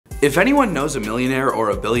If anyone knows a millionaire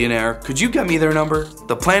or a billionaire, could you get me their number?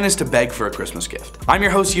 The plan is to beg for a Christmas gift. I'm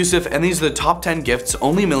your host Yusuf, and these are the top 10 gifts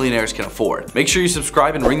only millionaires can afford. Make sure you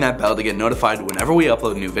subscribe and ring that bell to get notified whenever we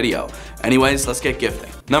upload a new video. Anyways, let's get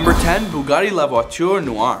gifting. Number 10, Bugatti La Voiture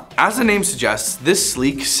Noire. As the name suggests, this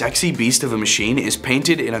sleek, sexy beast of a machine is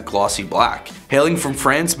painted in a glossy black. Hailing from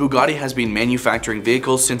France, Bugatti has been manufacturing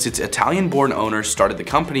vehicles since its Italian-born owners started the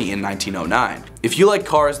company in 1909. If you like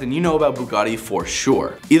cars, then you know about Bugatti for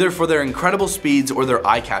sure, either for their incredible speeds or their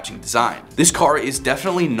eye-catching design. This car is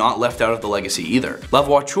definitely not left out of the legacy either. La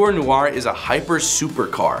Voiture Noire is a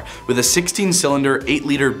hyper-supercar with a 16-cylinder,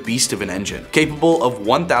 8-liter beast of an engine, capable of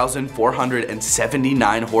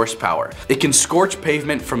 1,479 horsepower. It can scorch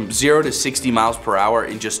pavement from 0 to 60 miles per hour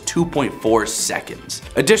in just 2.4 seconds.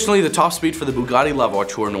 Additionally, the top speed for the Bugatti La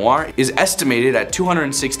Voiture Noire is estimated at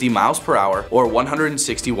 260 miles per hour or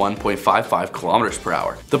 161.55 kilometers per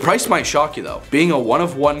hour. The price might shock you though. Being a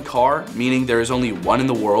one-of-one car, meaning there is only one in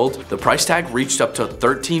the world, the price tag reached up to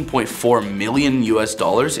 $13.4 million US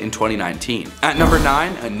in 2019. At number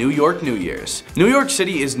 9, a New York New Year's. New York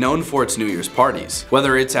City is known for its New Year's parties.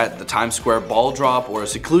 Whether it's at the Times Square ball drop or a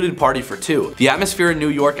secluded party for two, the atmosphere in New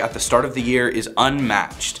York at the start of the year is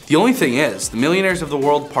unmatched. The only thing is, the millionaires of the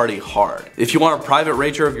world party hard. If you want a private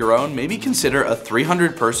rager of your own, maybe consider a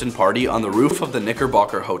 300-person party on the roof of the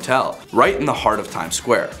Knickerbocker Hotel, right in the heart of Times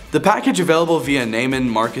Square. The package available via Newman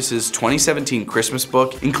Marcus's 2017 Christmas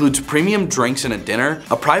book includes premium drinks and a dinner,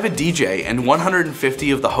 a private DJ, and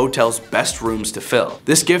 150 of the hotel's best rooms to fill.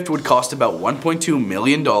 This gift would cost about $1.2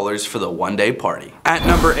 million for the one-day party. At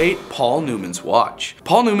number 8, Paul Newman's watch.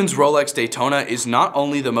 Paul Newman's Rolex Daytona is not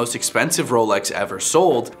only the most expensive Rolex ever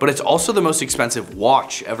sold, but it's also the most expensive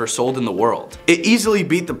watch ever sold in the world. It easily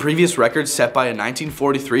beat the previous record set by a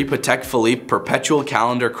 1943 Patek Philippe perpetual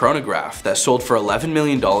calendar chronograph that sold for $11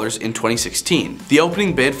 million in 2016. The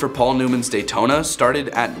opening bid for Paul Newman's Daytona started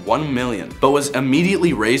at $1 million, but was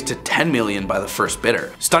immediately raised to $10 million by the first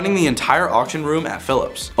bidder, stunning the entire auction room at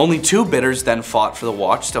Phillips. Only two bidders then fought for the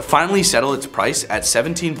watch to finally settle its price at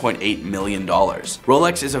 $17.8 million.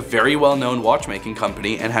 Rolex is a very well-known watchmaking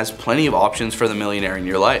company and has plenty of options for the millionaire in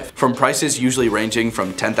your life, from prices usually ranging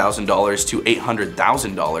from $10,000 to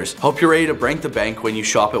 $800,000. Hope you're ready to break the bank when you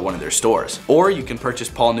shop at one of their stores. Or you can purchase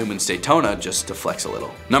Paul Newman's Daytona just to flex a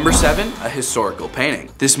little. Number 7, a historical painting.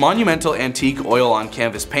 This monumental antique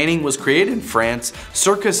oil-on-canvas painting was created in France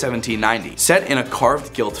circa 1790. Set in a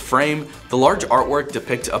carved gilt frame, the large artwork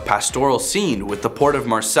depicts a pastoral scene with the port of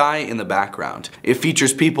Marseille in the background. It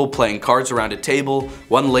features people playing cards around a table,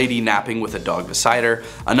 one lady napping with a dog beside her,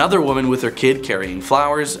 another woman with her kid carrying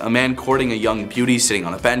flowers, a man courting a young beauty sitting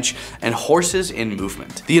on a bench, and horses in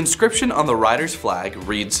movement. The inscription on the rider's flag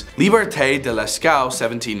reads, Liberté de l'Escaut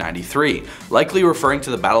 1793, likely referring to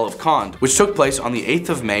the Battle of Conde, which took place on the 8th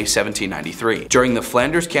of May 1793, during the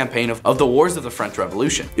Flanders campaign of the Wars of the French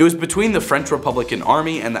Revolution. It was between the French Republican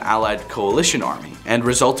Army and the Allied Coalition Army, and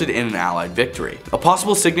resulted in an Allied victory. A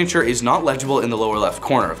possible signature is not legible in the lower left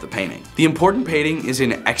corner of the painting. The important painting is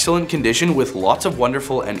in excellent condition with lots of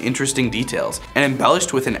wonderful and interesting details, and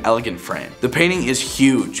embellished with an elegant frame. The painting is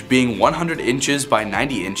huge, being 100 inches by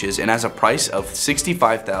 90 inches and has a price of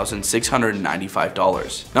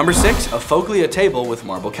 $65,695. Number 6, a Foglia Table with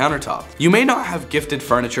marble countertop. You may not have gifted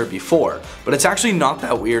furniture before, but it's actually not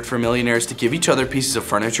that weird for millionaires to give each other pieces of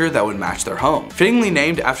furniture that would match their home. Fittingly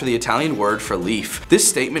named after the Italian word for leaf, this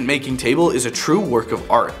statement-making table is a true work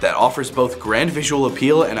of art that offers both grand visual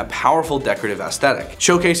appeal and a powerful decorative aesthetic,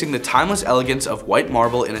 showcasing the timeless elegance of white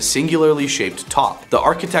marble in a singularly shaped top. The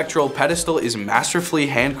architectural pedestal is masterfully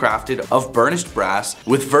handcrafted of burnished brass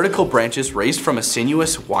with vertical branches raised from a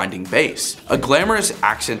sinuous, winding base. A glamorous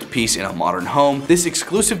accent piece in a modern home, this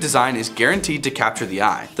exclusive design is guaranteed to capture the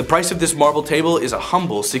eye. The price of this marble table is a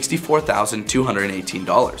humble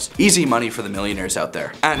 $64,218. Easy money for the millionaires out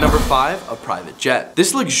there. At number 5, a private jet.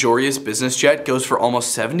 This luxurious business jet goes for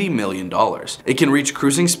almost $70 million. It can reach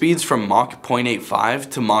cruising speeds from Mach 0.85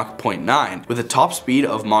 to Mach 0.9 with a top speed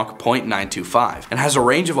of Mach 0.925 and has a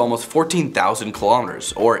range of almost 14,000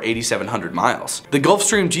 kilometers or 8,700 miles. The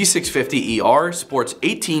Gulfstream G650ER sports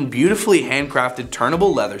 18 beautifully handcrafted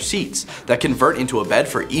turnable leather seats that convert into a bed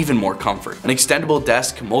for even more comfort, an extendable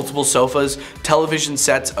desk, multiple sofas, television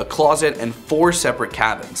sets, a closet, and 4 separate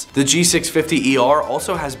cabins. The G650ER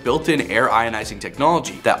also has built-in air ionizing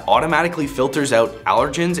technology that automatically filters out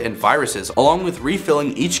allergens and viruses, along with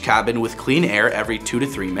refilling each cabin with clean air every 2 to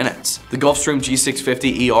 3 minutes. The Gulfstream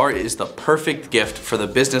G650ER is the perfect gift for the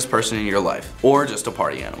business person in your life, or just a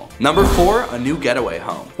party animal. Number 4, a new getaway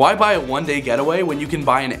home. Why buy a one-day getaway when you can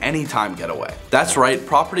buy an anytime getaway? That's right,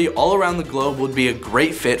 property all around the globe would be a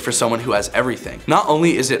great fit for someone who has everything. Not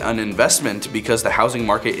only is it an investment because the housing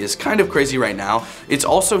market is kind of crazy right now, it's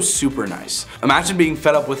also super nice. Imagine being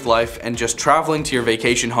fed up with life and just traveling to your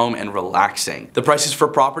vacation home and relaxing. The prices for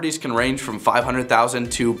properties can range from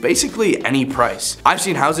 $500,000 to basically any price. I've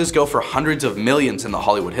seen houses go for hundreds of millions in the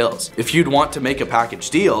Hollywood Hills. If you'd want to make a package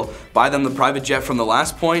deal, buy them the private jet from the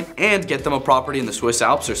last point and get them a property in the Swiss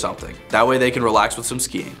Alps or something. That way they can relax with some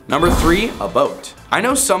skiing. Number 3, a boat. I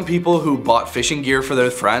know some people who bought fishing gear for their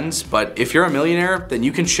friends, but if you're a millionaire, then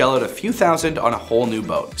you can shell out a few thousand on a whole new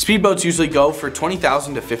boat. Speedboats usually go for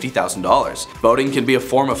 $20,000 to $50,000. Boating can be a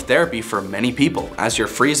form of therapy for many people, as you're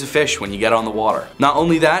free as a fish when you get on the water. Not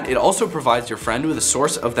only that, it also provides your friend with a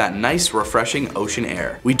source of that nice, refreshing ocean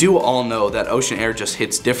air. We do all know that ocean air just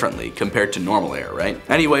hits differently compared to normal air, right?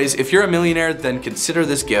 Anyways, if you're a millionaire, then consider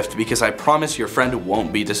this gift because I promise your friend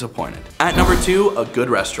won't be disappointed. At number 2, a good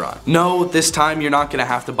restaurant. No, this time you're not gonna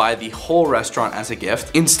have to buy the whole restaurant as a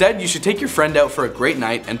gift. Instead, you should take your friend out for a great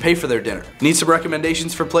night and pay for their dinner. Need some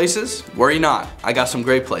recommendations for places? Worry not, I got some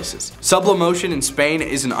great places. Sublimation in Spain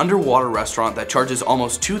is an underwater restaurant that charges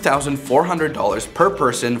almost $2,400 per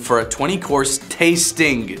person for a 20-course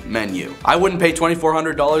tasting menu. I wouldn't pay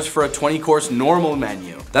 $2,400 for a 20-course normal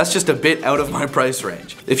menu. That's just a bit out of my price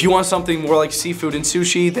range. If you want something more like seafood and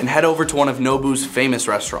sushi, then head over to one of Nobu's famous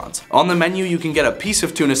restaurants. On the menu, you can get a piece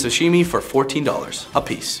of tuna sashimi for $14 a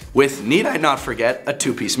piece, with, need I not forget, a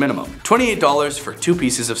 2-piece minimum. $28 for 2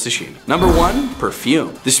 pieces of sashimi. Number 1,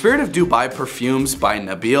 Perfume. The Spirit of Dubai Perfumes by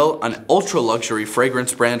Nabil, an ultra-luxury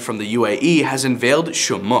fragrance brand from the UAE, has unveiled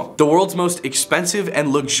Shumuk, the world's most expensive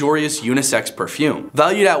and luxurious unisex perfume.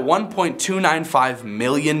 Valued at $1.295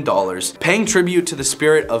 million, paying tribute to the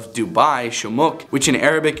spirit of Dubai, Shumuk, which in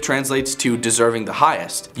Arabic translates to deserving the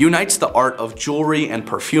highest, unites the art of jewelry and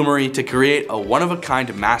perfumery to create a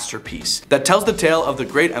one-of-a-kind masterpiece that tells the tale of the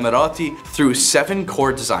great Emirati through 7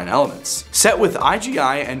 core design elements. Set with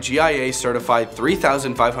IGI and GIA certified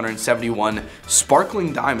 3,571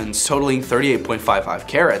 sparkling diamonds totaling 38.55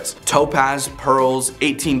 carats, topaz, pearls,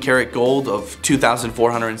 18 karat gold of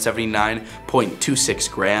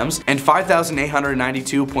 2,479.26 grams, and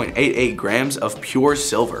 5,892.88 grams of pure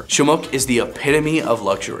silver. Shumuk is the epitome of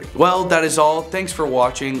luxury. Well, that is all. Thanks for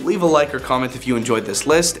watching. Leave a like or comment if you enjoyed this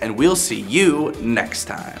list, and we'll see you next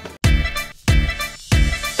time.